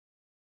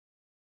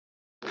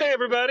Hey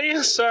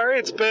everybody, sorry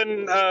it's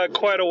been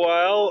quite a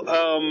while.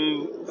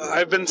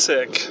 I've been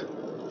sick.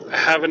 I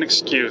have an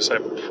excuse, I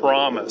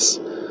promise.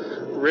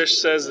 Rish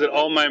says that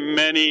all my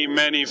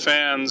many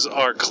fans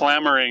are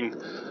clamoring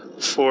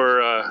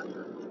for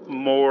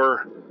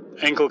more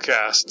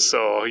Anklecast,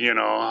 so, you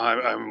know,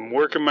 I'm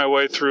working my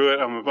way through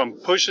it. I'm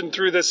pushing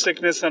through this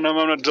sickness and I'm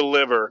going to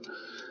deliver.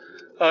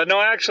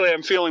 No, actually,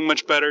 I'm feeling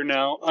much better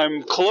now.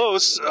 I'm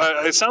close.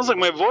 It sounds like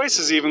my voice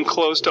is even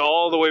close to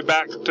all the way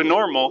back to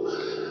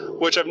normal,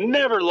 which I've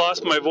never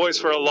lost my voice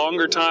for a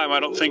longer time, I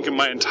don't think, in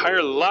my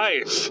entire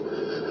life.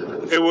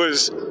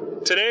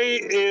 Today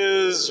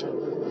is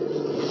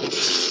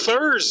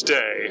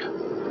Thursday,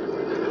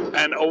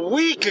 and a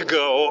week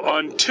ago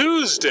on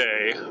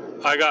Tuesday,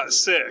 I got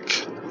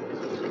sick.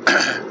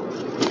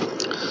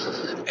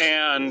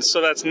 And so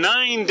that's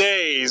 9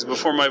 days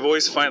before my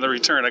voice finally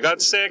returned. I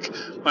got sick,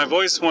 my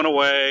voice went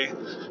away,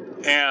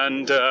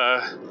 and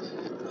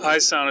I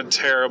sounded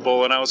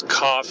terrible, and I was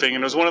coughing,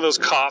 and it was one of those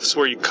coughs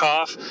where you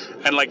cough,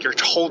 and like your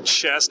whole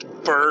chest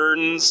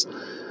burns.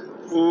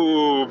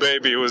 Ooh,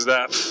 baby, was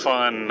that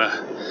fun.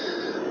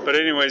 But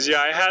anyways,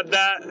 yeah, I had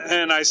that,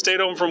 and I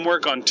stayed home from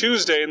work on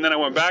Tuesday, and then I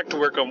went back to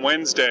work on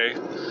Wednesday.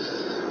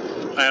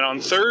 And on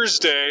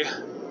Thursday,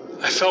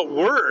 I felt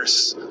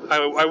worse.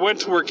 I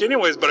went to work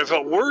anyways, but I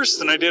felt worse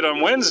than I did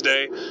on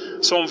Wednesday.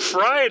 So on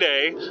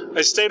Friday,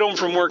 I stayed home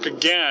from work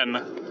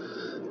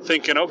again,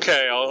 thinking,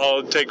 okay,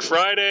 I'll take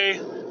Friday.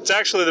 It's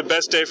actually the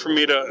best day for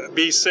me to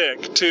be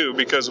sick, too,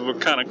 because we're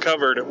kind of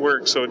covered at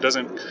work, so it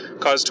doesn't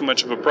cause too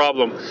much of a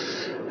problem.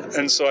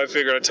 And so I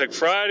figured I'd take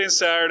Friday,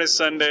 Saturday,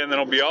 Sunday, and then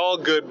I'll be all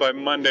good by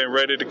Monday,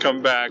 ready to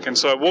come back. And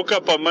so I woke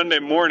up on Monday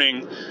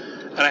morning,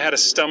 and I had a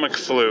stomach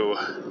flu.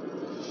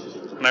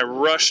 And I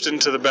rushed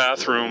into the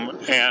bathroom,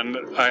 and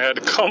I had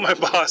to call my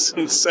boss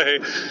and say,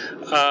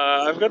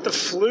 I've got the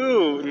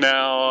flu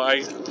now.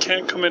 I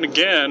can't come in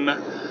again.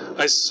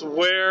 I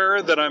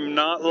swear that I'm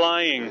not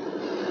lying.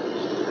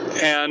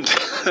 And,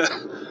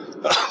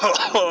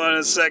 hold on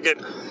a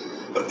second.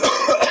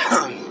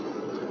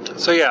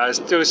 So yeah, I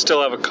do still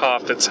have a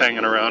cough that's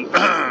hanging around.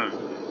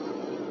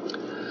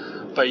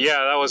 But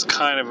yeah, that was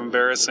kind of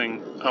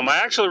embarrassing.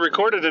 I actually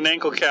recorded an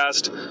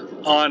Anklecast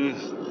on,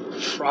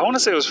 I want to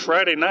say it was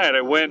Friday night.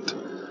 I went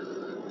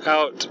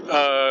out,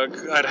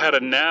 I'd had a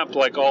nap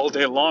like all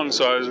day long,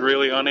 so I was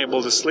really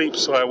unable to sleep.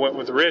 So I went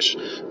with Rish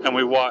and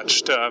we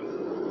watched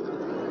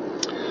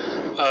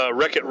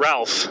Wreck-It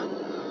Ralph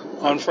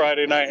on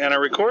Friday night. And I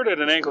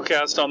recorded an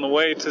Anklecast on the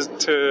way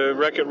to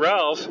Wreck-It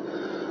Ralph.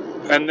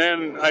 And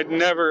then I'd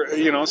never,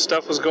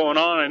 stuff was going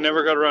on. I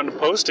never got around to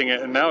posting it.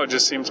 And now it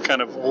just seems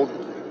kind of old,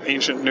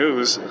 ancient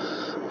news.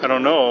 I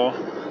don't know.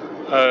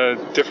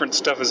 Different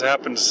stuff has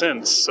happened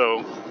since,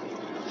 so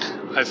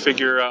I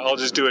figure I'll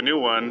just do a new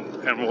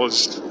one, and we'll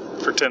just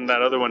pretend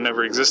that other one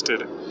never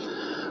existed.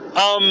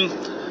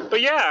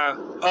 But yeah,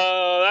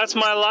 that's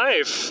my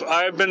life.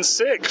 I've been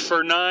sick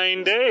for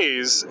 9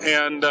 days,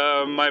 and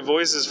my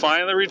voice is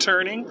finally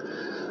returning.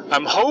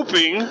 I'm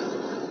hoping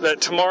that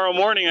tomorrow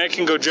morning I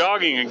can go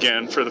jogging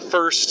again for the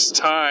first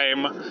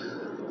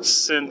time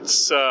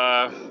since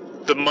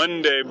the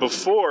Monday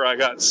before I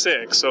got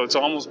sick, so it's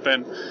almost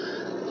been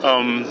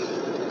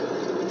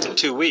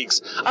 2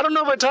 weeks. I don't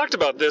know if I talked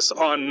about this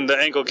on the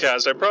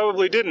Anklecast. I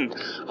probably didn't.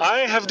 I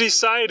have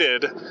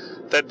decided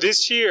that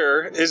this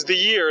year is the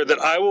year that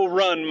I will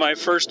run my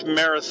first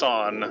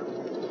marathon.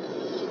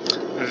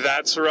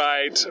 That's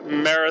right,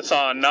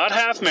 marathon, not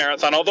half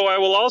marathon, although I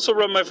will also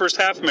run my first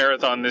half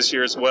marathon this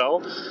year as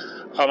well.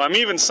 I'm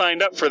even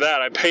signed up for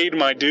that. I paid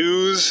my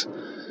dues,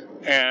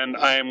 and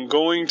I am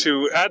going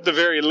to, at the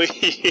very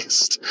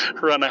least,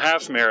 run a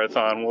half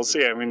marathon. We'll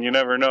see. I mean, you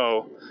never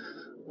know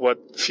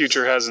what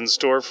future has in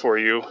store for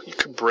you. You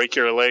could break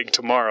your leg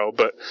tomorrow,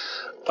 but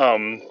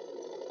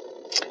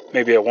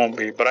maybe it won't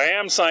be. But I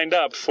am signed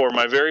up for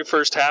my very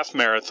first half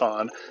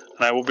marathon,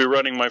 and I will be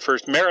running my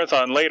first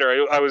marathon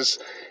later. I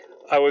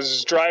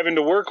was driving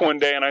to work one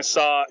day, and I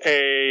saw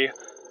a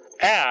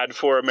ad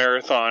for a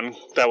marathon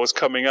that was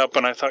coming up,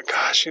 and I thought,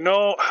 gosh,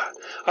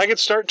 I could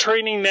start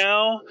training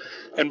now,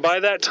 and by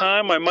that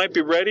time I might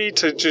be ready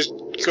to just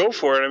go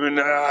for it. I mean,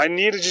 I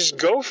need to just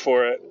go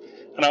for it.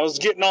 And I was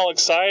getting all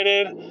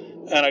excited,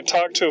 and I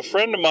talked to a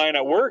friend of mine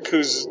at work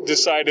who's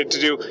decided to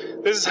do,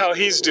 this is how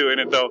he's doing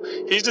it though,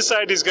 he's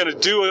decided he's going to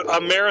do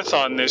a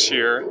marathon this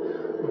year,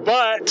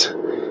 but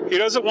he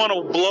doesn't want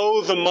to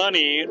blow the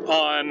money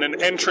on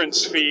an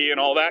entrance fee and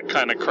all that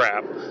kind of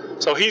crap.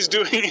 So he's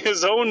doing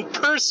his own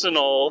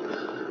personal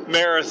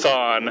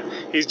marathon.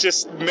 He's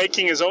just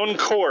making his own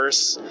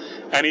course,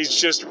 and he's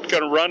just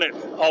going to run it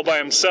all by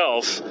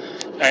himself.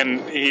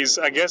 And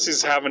I guess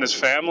he's having his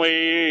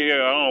family,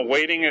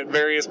 waiting at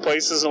various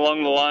places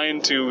along the line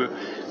to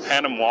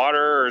hand him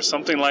water or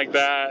something like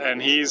that.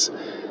 And he's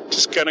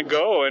just going to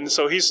go. And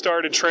so he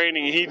started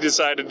training. He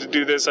decided to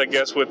do this, I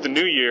guess, with the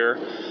new year.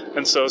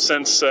 And so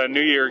since New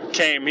Year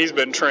came, he's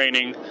been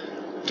training,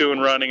 doing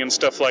running and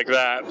stuff like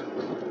that.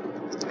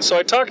 So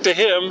I talked to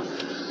him,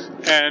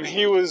 and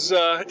he was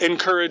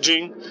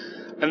encouraging.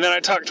 And then I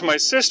talked to my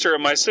sister,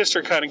 and my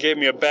sister kind of gave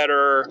me a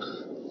better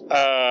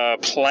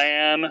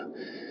plan.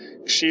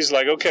 She's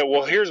like, okay,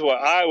 well, here's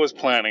what I was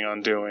planning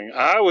on doing.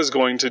 I was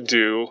going to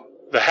do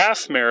the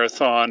half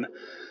marathon,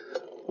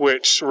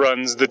 which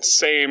runs the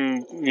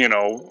same,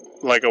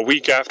 like a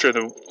week after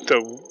the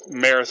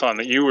marathon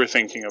that you were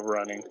thinking of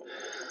running.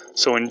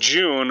 So in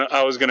June,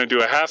 I was going to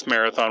do a half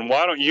marathon.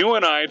 Why don't you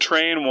and I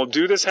train, and we'll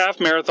do this half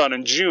marathon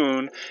in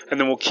June, and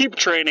then we'll keep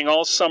training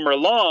all summer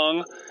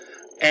long,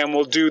 and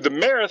we'll do the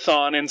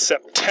marathon in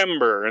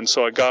September. And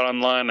so I got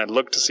online, I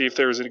looked to see if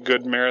there was a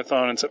good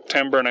marathon in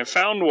September, and I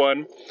found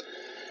one.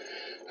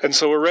 And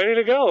so we're ready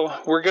to go.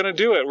 We're going to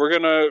do it. We're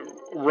going to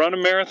run a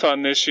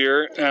marathon this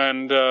year.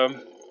 And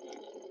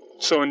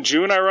so in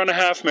June, I run a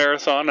half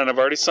marathon, and I've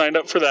already signed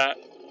up for that.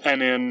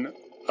 And in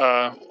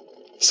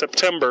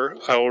September,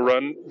 I will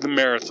run the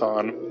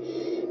marathon.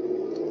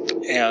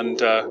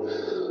 And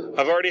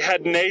I've already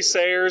had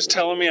naysayers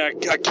telling me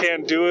I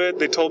can't do it.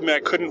 They told me I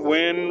couldn't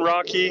win,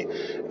 Rocky.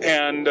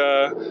 And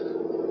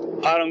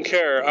I don't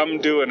care. I'm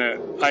doing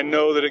it. I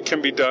know that it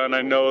can be done.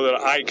 I know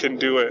that I can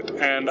do it.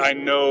 And I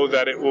know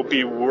that it will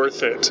be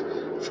worth it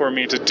for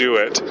me to do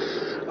it.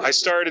 I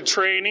started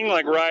training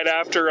like right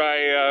after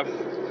I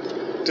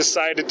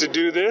decided to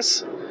do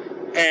this.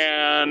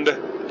 And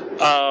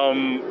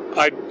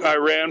I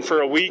ran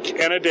for a week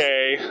and a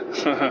day.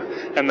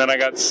 And then I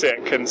got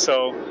sick. And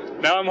so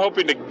now I'm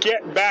hoping to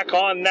get back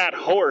on that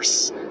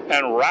horse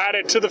and ride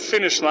it to the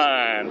finish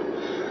line.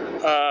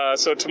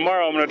 So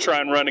tomorrow I'm going to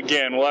try and run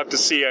again. We'll have to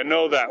see. I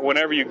know that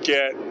whenever you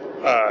get,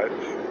 a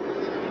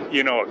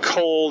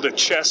cold, a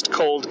chest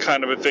cold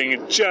kind of a thing,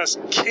 it just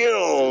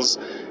kills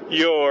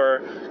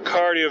your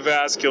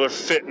cardiovascular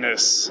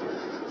fitness.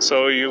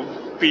 So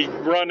you'll be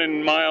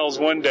running miles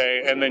one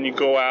day, and then you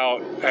go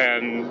out,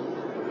 and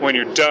when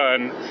you're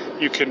done,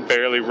 you can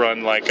barely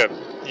run like a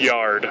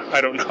yard. I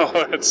don't know.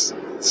 That's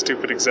a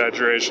stupid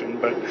exaggeration,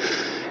 but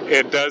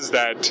it does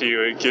that to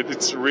you.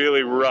 It's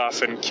really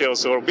rough and kills.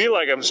 So it'll be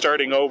like I'm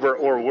starting over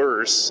or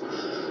worse.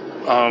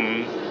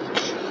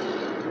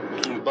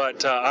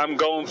 But I'm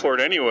going for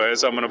it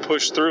anyways. I'm going to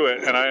push through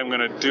it, and I am going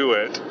to do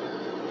it.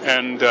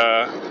 And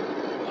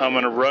I'm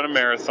going to run a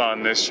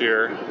marathon this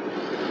year.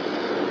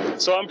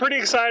 So I'm pretty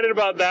excited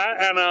about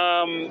that, and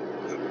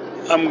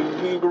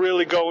I'm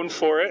really going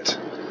for it.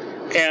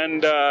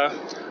 And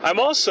I'm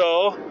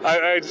also,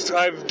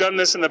 I've done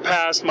this in the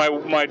past,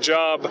 my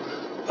job,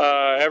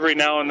 every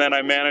now and then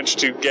I manage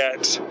to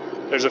get,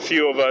 there's a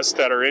few of us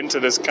that are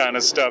into this kind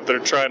of stuff that are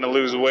trying to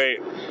lose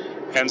weight.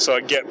 And so I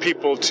get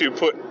people to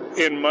put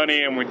in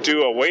money, and we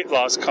do a weight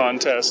loss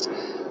contest.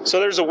 So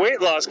there's a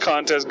weight loss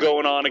contest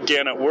going on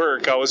again at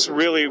work. I was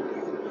really,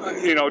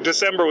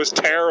 December was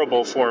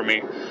terrible for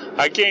me.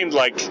 I gained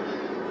like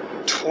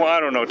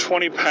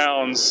 20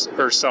 pounds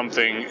or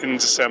something in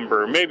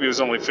December. Maybe it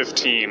was only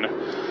 15.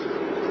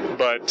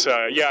 But,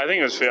 I think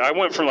it was, I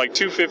went from like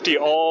 250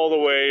 all the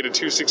way to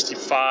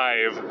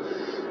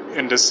 265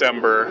 in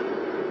December.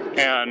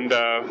 And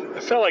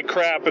I felt like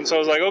crap. And so I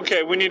was like,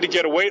 okay, we need to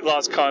get a weight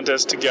loss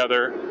contest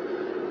together.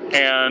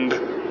 And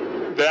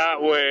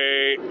that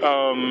way,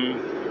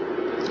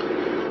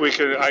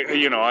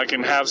 I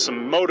can have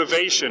some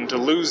motivation to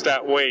lose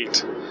that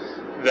weight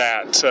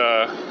that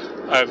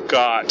I've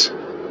got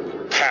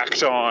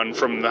packed on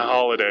from the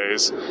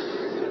holidays.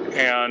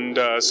 And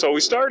so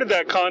we started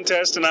that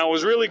contest, and I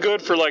was really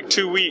good for like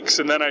 2 weeks,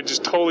 and then I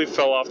just totally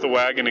fell off the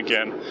wagon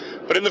again.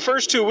 But in the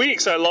first 2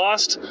 weeks, I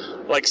lost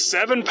like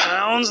 7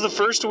 pounds the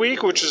first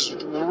week, which is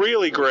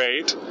really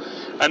great.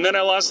 And then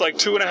I lost like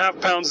 2.5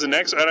 pounds the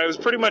next, and I was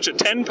pretty much at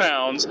 10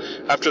 pounds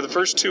after the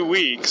first 2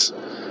 weeks.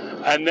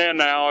 And then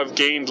now I've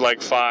gained like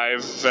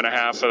 5.5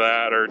 of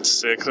that, or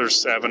 6 or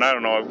 7. I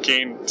don't know. I've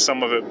gained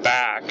some of it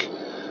back,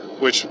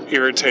 which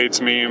irritates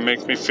me and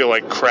makes me feel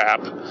like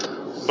crap.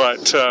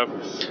 But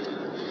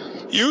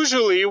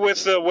usually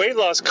with the weight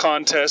loss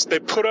contest, they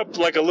put up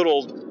like a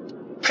little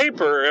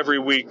paper every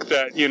week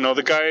that,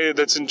 the guy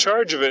that's in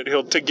charge of it,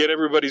 he'll get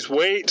everybody's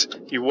weight,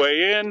 you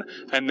weigh in,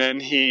 and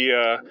then he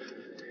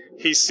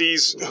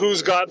sees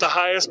who's got the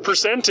highest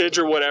percentage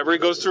or whatever. He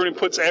goes through and he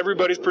puts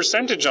everybody's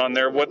percentage on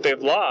there, what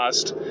they've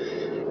lost.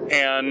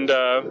 And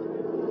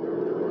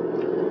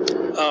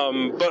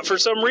but for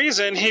some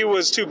reason, he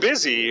was too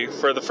busy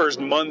for the first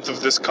month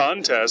of this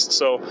contest.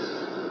 So,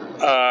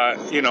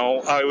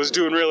 I was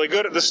doing really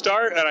good at the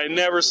start, and I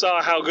never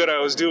saw how good I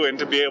was doing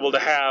to be able to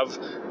have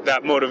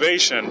that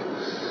motivation.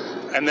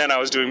 And then I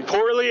was doing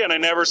poorly, and I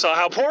never saw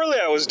how poorly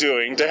I was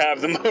doing to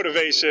have the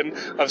motivation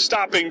of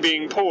stopping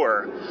being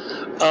poor.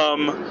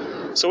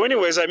 So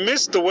anyways, I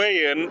missed the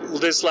weigh-in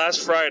this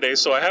last Friday,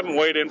 so I haven't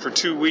weighed in for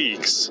 2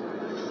 weeks.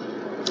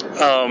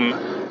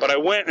 But I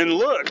went and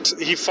looked.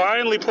 He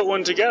finally put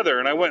one together,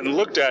 and I went and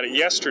looked at it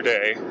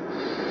yesterday.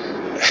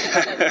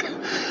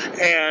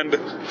 And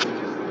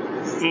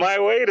my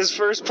weight is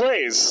first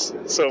place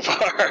so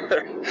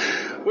far,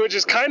 which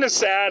is kind of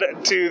sad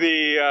to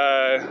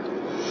the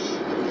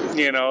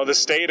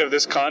state of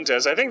this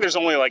contest. I think there's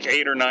only like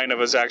 8 or 9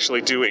 of us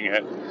actually doing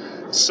it.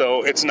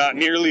 So it's not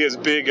nearly as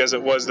big as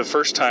it was the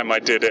first time I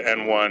did it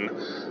and won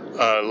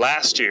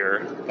last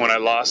year when I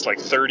lost like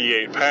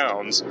 38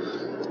 pounds.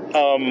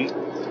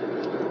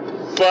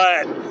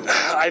 But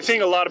I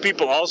think a lot of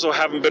people also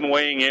haven't been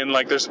weighing in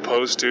like they're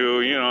supposed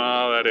to. You know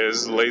how that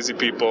is, lazy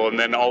people. And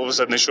then all of a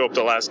sudden they show up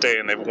the last day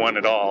and they've won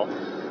it all.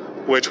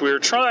 Which we were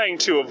trying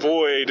to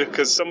avoid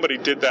because somebody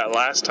did that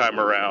last time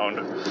around.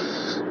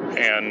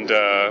 And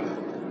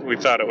we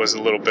thought it was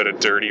a little bit of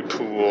dirty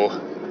pool.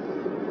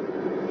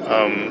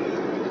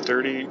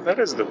 Dirty, that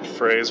is the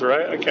phrase,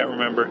 right? I can't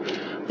remember.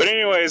 But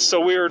anyways, so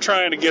we were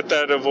trying to get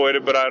that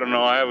avoided, but I don't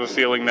know. I have a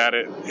feeling that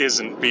it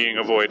isn't being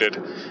avoided.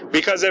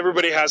 Because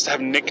everybody has to have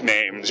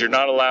nicknames. You're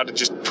not allowed to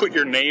just put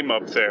your name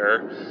up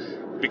there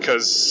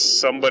because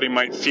somebody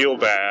might feel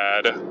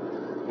bad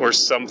or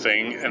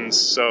something. And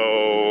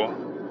so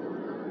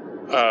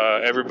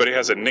everybody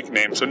has a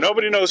nickname. So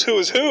nobody knows who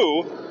is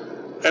who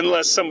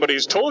unless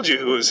somebody's told you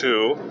who is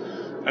who.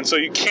 And so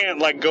you can't,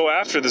 like, go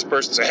after this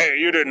person and say, hey,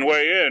 you didn't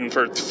weigh in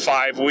for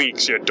 5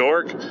 weeks, you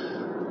dork.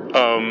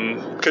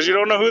 Because you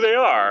don't know who they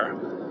are.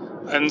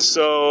 And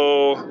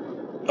so,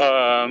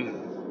 I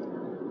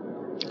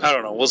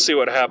don't know. We'll see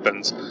what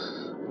happens.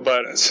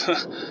 But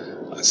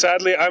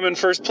sadly, I'm in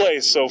first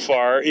place so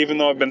far, even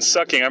though I've been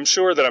sucking. I'm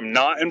sure that I'm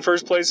not in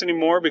first place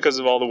anymore because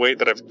of all the weight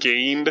that I've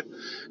gained.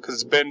 Because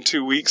it's been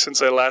 2 weeks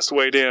since I last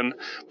weighed in.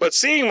 But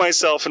seeing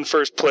myself in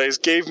first place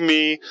gave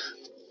me...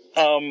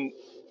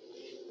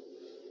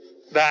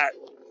 that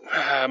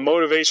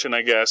motivation,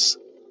 I guess,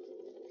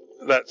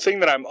 that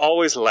thing that I'm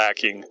always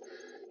lacking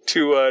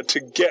to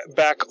get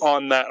back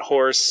on that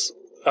horse,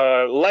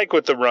 like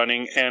with the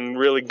running, and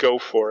really go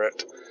for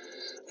it.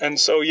 And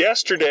so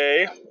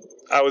yesterday,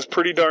 I was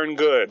pretty darn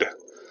good.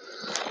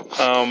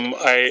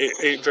 I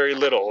ate very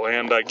little,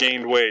 and I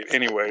gained weight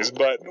anyways,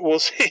 but we'll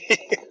see.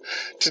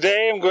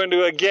 Today, I'm going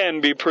to again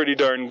be pretty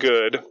darn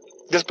good,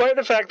 despite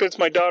the fact that it's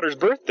my daughter's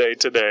birthday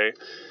today.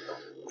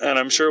 And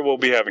I'm sure we'll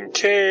be having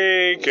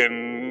cake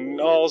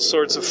and all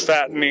sorts of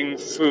fattening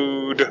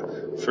food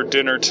for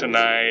dinner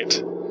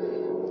tonight.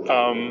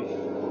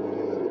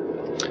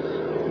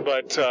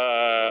 But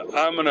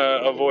I'm going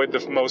to avoid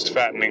the most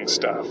fattening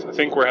stuff. I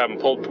think we're having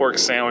pulled pork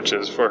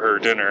sandwiches for her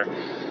dinner.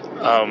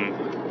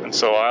 And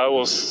so I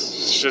will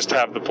just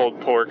have the pulled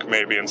pork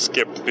maybe and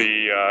skip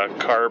the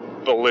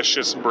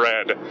carb-delicious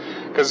bread.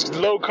 Because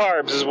low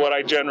carbs is what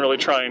I generally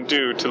try and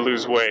do to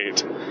lose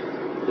weight.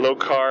 Low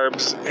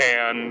carbs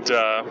and,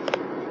 a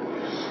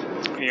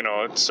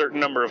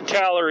certain number of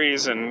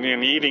calories and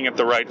eating at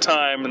the right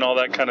time and all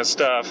that kind of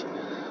stuff.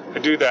 I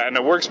do that, and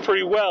it works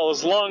pretty well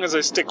as long as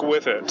I stick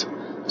with it.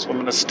 So I'm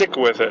going to stick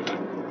with it,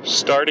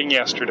 starting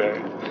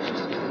yesterday.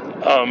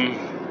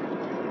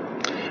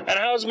 And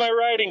how's my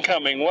writing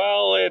coming?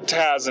 Well, it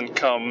hasn't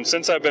come.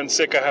 Since I've been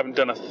sick, I haven't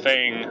done a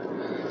thing.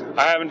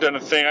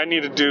 I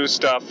need to do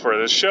stuff for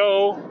the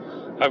show.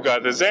 I've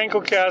got this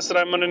Anklecast that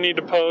I'm going to need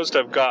to post.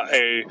 I've got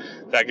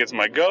That Gets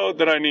My Goat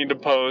that I need to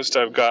post.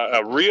 I've got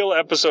a real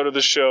episode of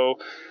the show,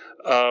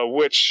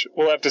 which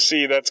we'll have to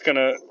see. That's going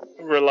to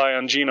rely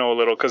on Gino a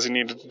little because he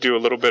needed to do a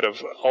little bit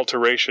of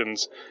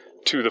alterations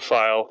to the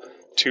file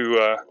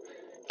to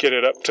get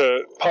it up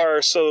to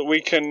par so that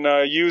we can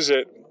use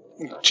it.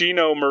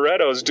 Gino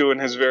Moretto's doing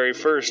his very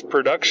first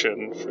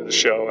production for the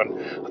show, and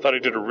I thought he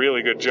did a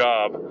really good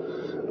job.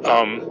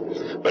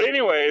 But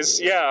anyways,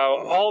 yeah,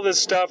 all this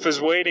stuff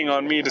is waiting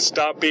on me to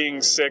stop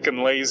being sick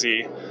and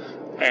lazy,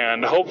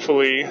 and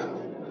hopefully,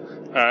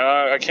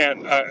 at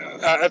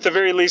the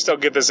very least, I'll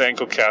get this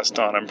Anklecast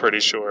on, I'm pretty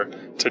sure,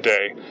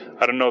 today.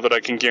 I don't know that I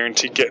can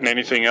guarantee getting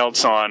anything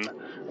else on,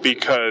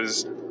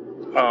 because,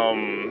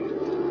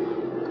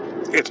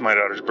 it's my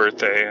daughter's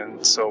birthday,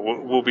 and so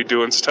we'll be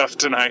doing stuff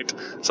tonight,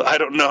 so I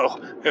don't know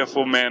if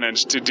we'll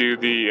manage to do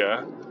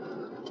the,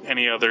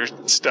 any other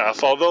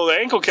stuff. Although the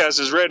Anklecast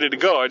is ready to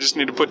go, I just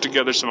need to put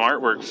together some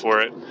artwork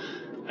for it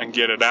and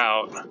get it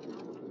out.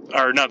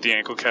 Or not the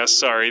Anklecast,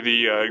 sorry,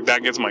 the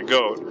That Gets My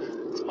Goat.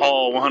 It's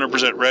all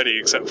 100% ready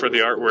except for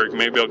the artwork.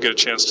 Maybe I'll get a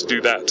chance to do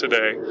that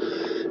today.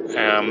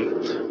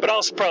 But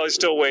I'll probably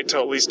still wait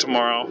till at least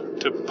tomorrow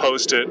to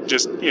post it.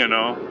 Just,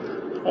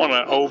 I want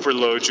to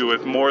overload you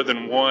with more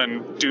than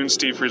one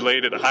Dunesteef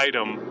related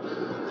item.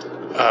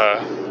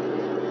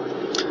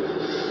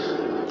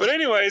 But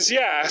anyways,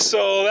 yeah,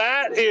 so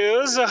that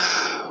is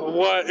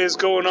what is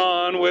going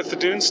on with the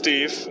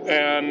Dunesteef,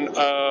 and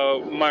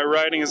my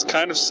writing has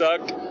kind of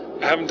sucked.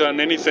 I haven't done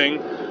anything,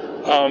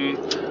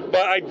 but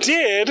I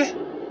did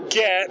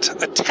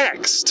get a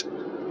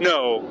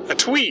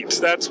tweet,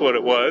 that's what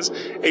it was,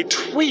 a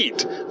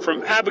tweet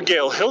from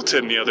Abigail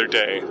Hilton the other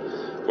day,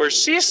 where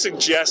she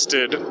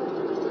suggested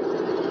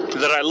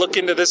that I look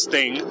into this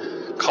thing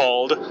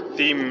called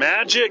the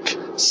Magic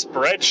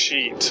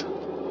Spreadsheet.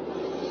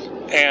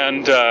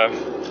 And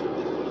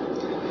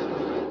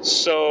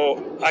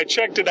so I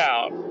checked it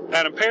out,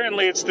 and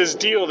apparently it's this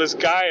deal this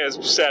guy has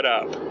set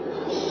up.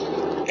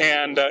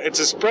 And it's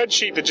a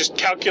spreadsheet that just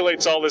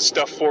calculates all this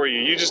stuff for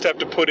you. You just have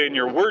to put in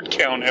your word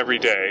count every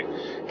day,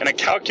 and it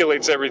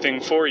calculates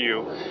everything for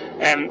you.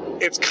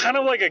 And it's kind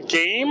of like a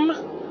game.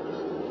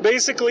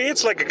 Basically,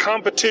 it's like a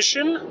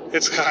competition.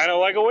 It's kind of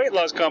like a weight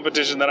loss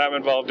competition that I'm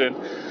involved in.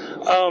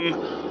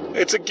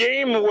 It's a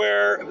game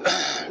where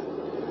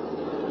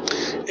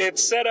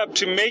it's set up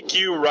to make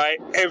you write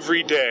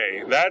every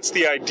day. That's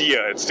the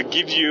idea. It's to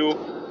give you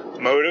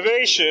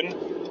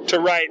motivation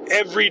to write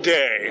every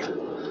day.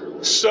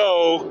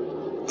 So,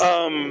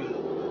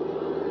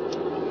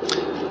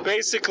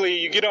 basically,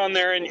 you get on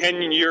there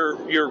and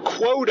your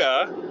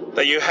quota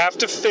that you have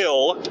to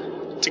fill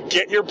to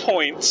get your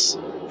points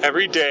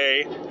every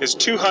day is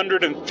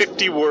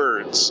 250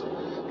 words.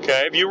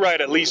 Okay, if you write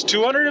at least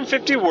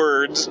 250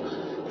 words,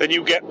 then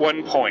you get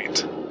 1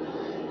 point.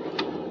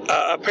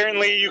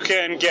 Apparently, you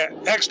can get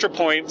extra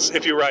points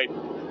if you write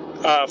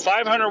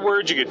 500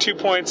 words, you get 2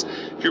 points.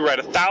 If you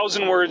write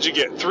 1,000 words, you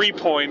get 3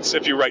 points.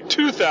 If you write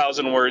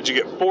 2,000 words, you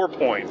get 4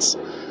 points.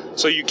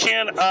 So you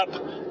can up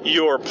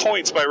your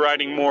points by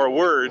writing more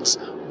words,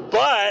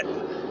 but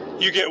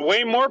you get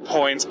way more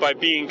points by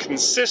being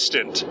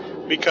consistent,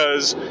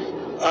 because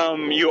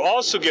you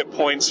also get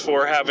points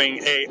for having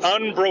an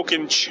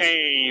unbroken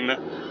chain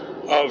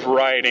of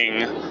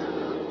writing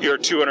your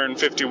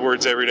 250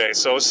 words every day.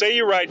 So say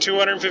you write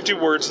 250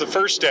 words the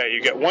first day, you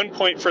get 1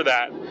 point for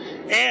that,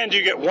 and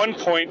you get 1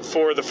 point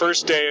for the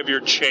first day of your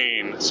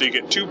chain. So you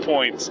get 2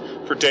 points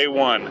for day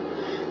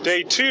 1.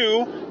 Day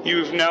 2,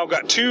 you've now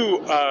got 2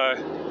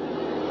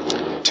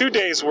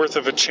 days worth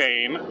of a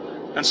chain,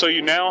 and so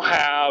you now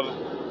have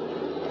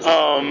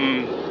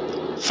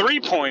 3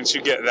 points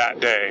you get that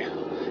day.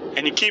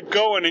 And you keep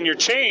going, and your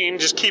chain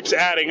just keeps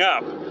adding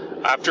up.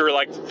 After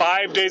like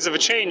 5 days of a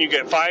chain, you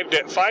get 5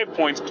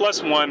 points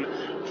plus 1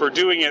 for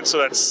doing it, so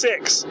that's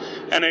 6.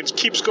 And it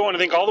keeps going, I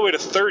think, all the way to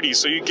 30.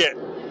 So you get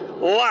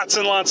lots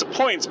and lots of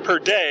points per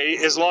day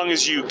as long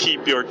as you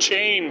keep your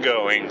chain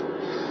going,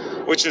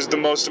 which is the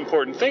most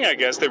important thing, I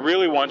guess. They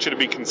really want you to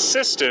be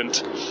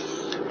consistent,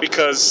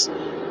 because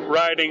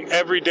writing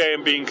every day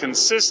and being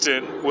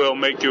consistent will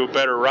make you a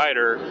better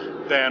writer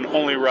than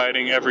only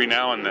writing every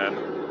now and then.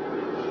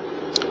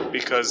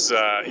 Because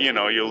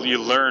you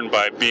learn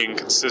by being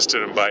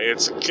consistent, and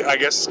I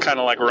guess it's kind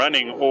of like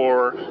running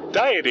or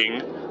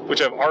dieting,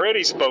 which I've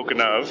already spoken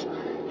of.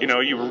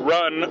 You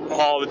run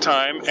all the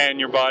time and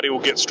your body will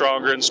get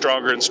stronger and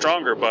stronger and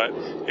stronger, but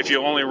if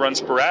you only run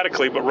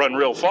sporadically but run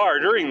real far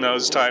during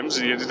those times,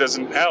 it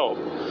doesn't help.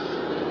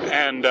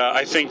 And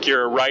I think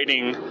your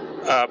writing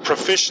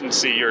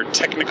proficiency, your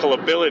technical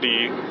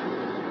ability,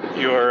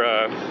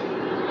 your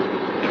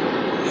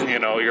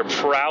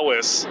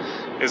prowess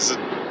is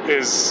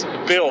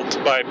built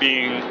by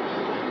being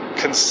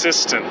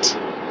consistent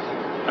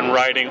and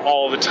writing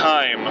all the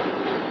time.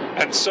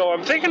 And so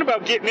I'm thinking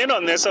about getting in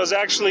on this. I was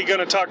actually going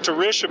to talk to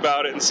Rish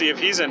about it and see if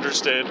he's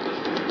interested,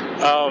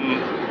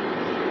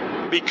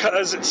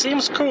 because it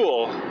seems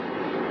cool.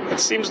 It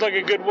seems like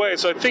a good way.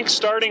 So I think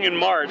starting in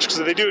March, because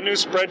they do a new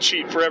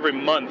spreadsheet for every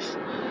month,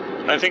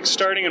 and I think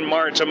starting in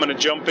March I'm going to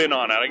jump in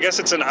on it. I guess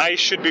it's an I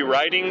should be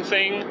writing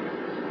thing,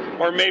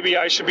 or maybe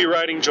I should be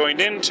writing joined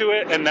into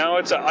it, and now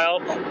it's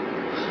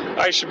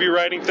I should be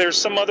writing. There's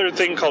some other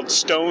thing called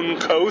Stone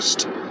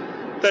Coast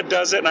that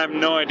does it, and I have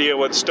no idea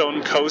what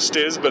Stone Coast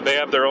is, but they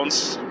have their own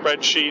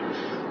spreadsheet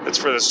that's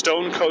for the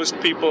Stone Coast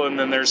people, and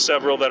then there's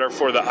several that are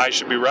for the I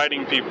should be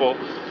writing people.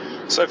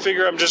 So I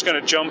figure I'm just going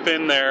to jump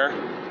in there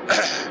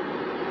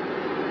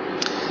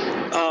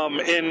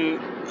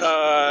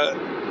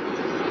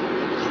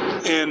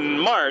in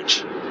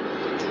March,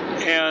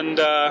 and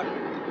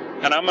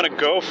I'm going to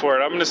go for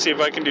it. I'm going to see if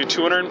I can do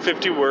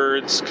 250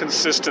 words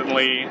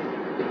consistently,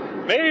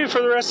 maybe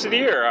for the rest of the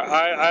year.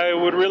 I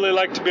would really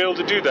like to be able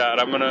to do that.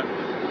 I'm going to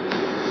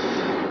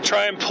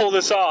try and pull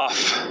this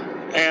off.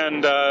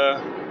 And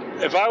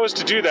if I was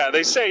to do that,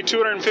 they say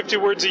 250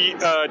 words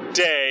a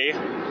day,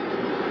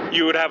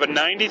 you would have a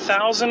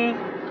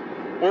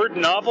 90,000 word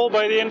novel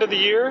by the end of the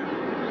year.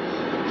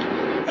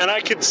 And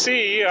I could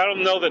see, I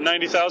don't know that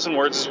 90,000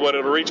 words is what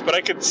it'll reach, but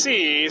I could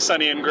see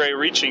Sonny and Gray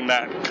reaching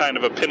that kind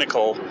of a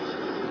pinnacle.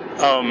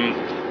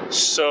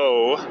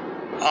 So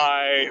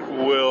I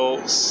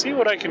will see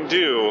what I can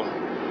do.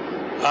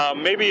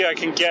 Maybe I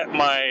can get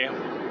my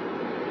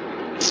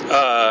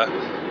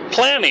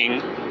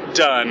planning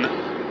done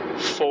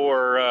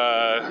for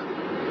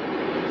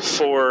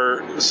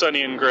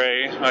Sonny and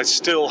Gray. I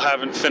still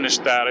haven't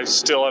finished that. I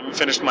still haven't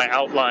finished my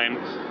outline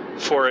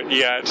for it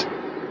yet.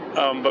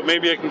 But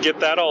maybe I can get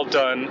that all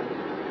done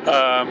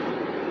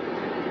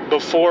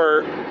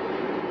before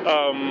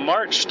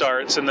March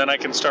starts, and then I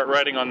can start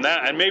writing on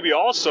that. And maybe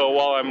also,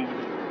 while I'm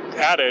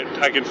at it,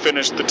 I can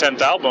finish the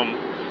 10th album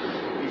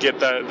and get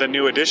the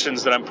new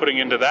additions that I'm putting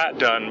into that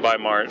done by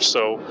March,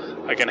 so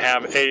I can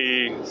have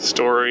a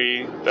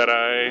story that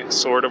I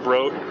sort of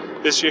wrote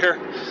this year,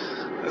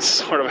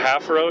 sort of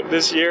half wrote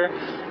this year,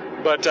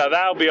 but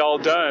that'll be all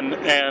done.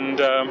 And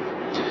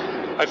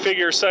I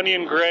figure Sonny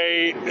and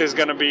Gray is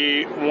going to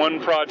be one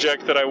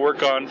project that I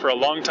work on for a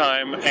long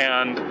time,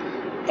 and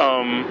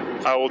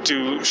I will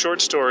do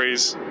short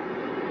stories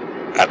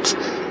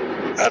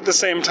at the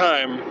same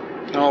time.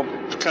 I'll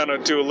kind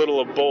of do a little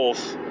of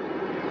both,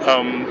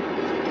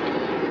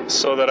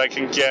 so that I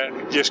can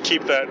just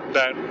keep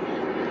that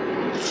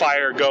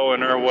fire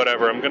going or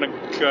whatever. I'm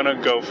gonna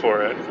go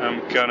for it.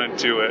 I'm gonna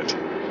do it.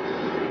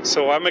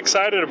 So I'm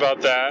excited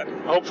about that.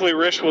 Hopefully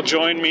Rish will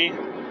join me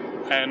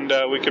and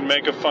we can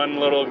make a fun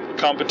little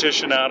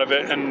competition out of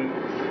it. And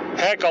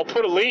heck, I'll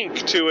put a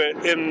link to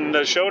it in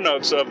the show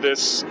notes of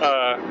this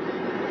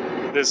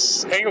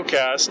this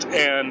Anklecast,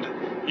 and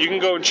you can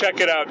go and check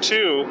it out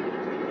too.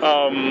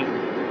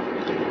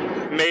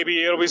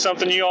 Maybe it'll be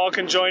something you all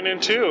can join in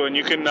too, and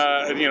you can,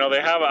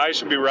 they have I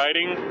Should Be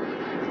Writing.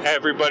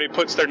 Everybody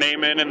puts their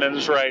name in and then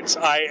just writes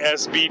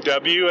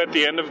ISBW at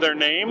the end of their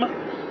name.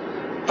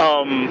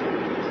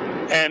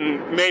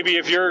 And maybe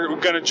if you're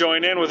going to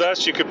join in with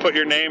us, you could put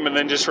your name and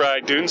then just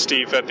write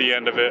Dunesteef at the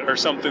end of it or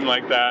something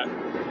like that.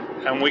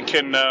 And we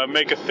can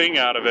make a thing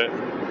out of it.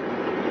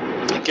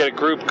 Get a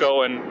group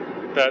going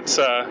that's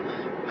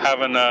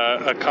having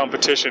a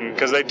competition.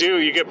 Because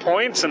you get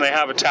points and they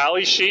have a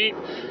tally sheet.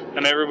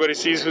 And everybody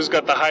sees who's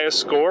got the highest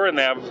score. And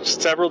they have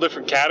several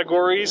different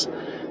categories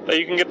that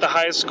you can get the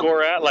highest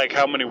score at. Like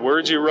how many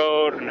words you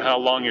wrote and how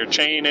long your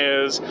chain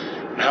is.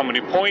 And how many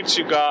points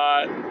you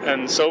got.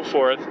 And so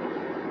forth.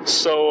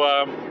 So,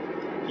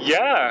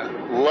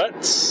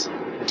 let's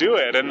do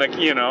it, and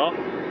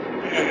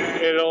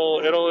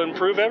it'll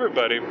improve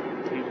everybody,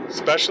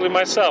 especially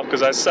myself,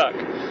 because I suck.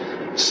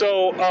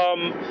 So,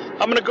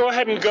 I'm gonna go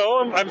ahead and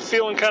go. I'm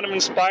feeling kind of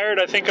inspired.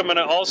 I think I'm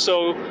gonna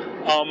also,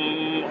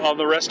 on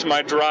the rest of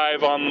my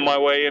drive on my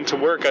way into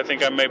work, I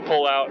think I may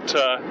pull out,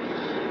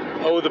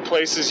 the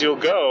Places You'll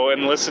Go,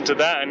 and listen to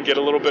that and get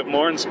a little bit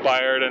more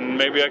inspired, and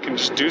maybe I can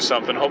just do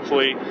something.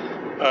 Hopefully,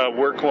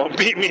 work won't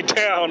beat me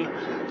down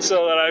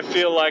so that I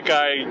feel like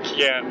I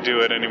can't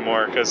do it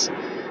anymore, because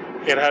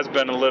it has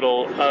been a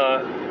little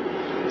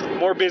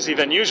more busy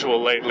than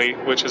usual lately,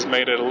 which has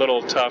made it a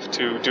little tough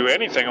to do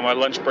anything on my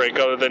lunch break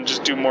other than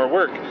just do more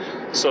work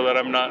so that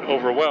I'm not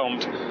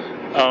overwhelmed.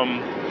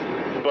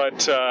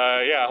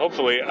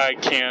 Hopefully I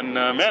can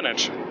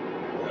manage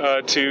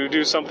to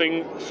do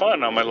something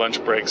fun on my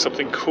lunch break,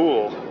 something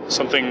cool,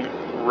 something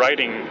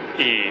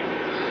writing-y.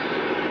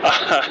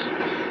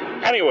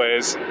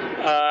 Anyways,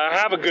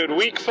 have a good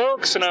week,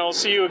 folks, and I will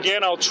see you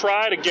again. I'll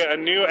try to get a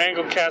new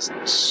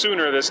Anklecast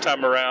sooner this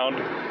time around.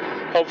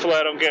 Hopefully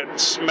I don't get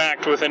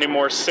smacked with any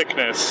more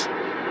sickness.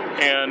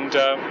 And,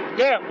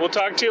 we'll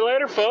talk to you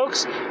later,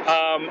 folks.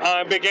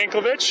 I'm Big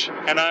Anklovich,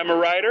 and I'm a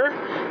writer.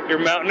 Your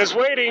mountain is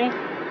waiting,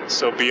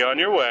 so be on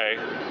your way.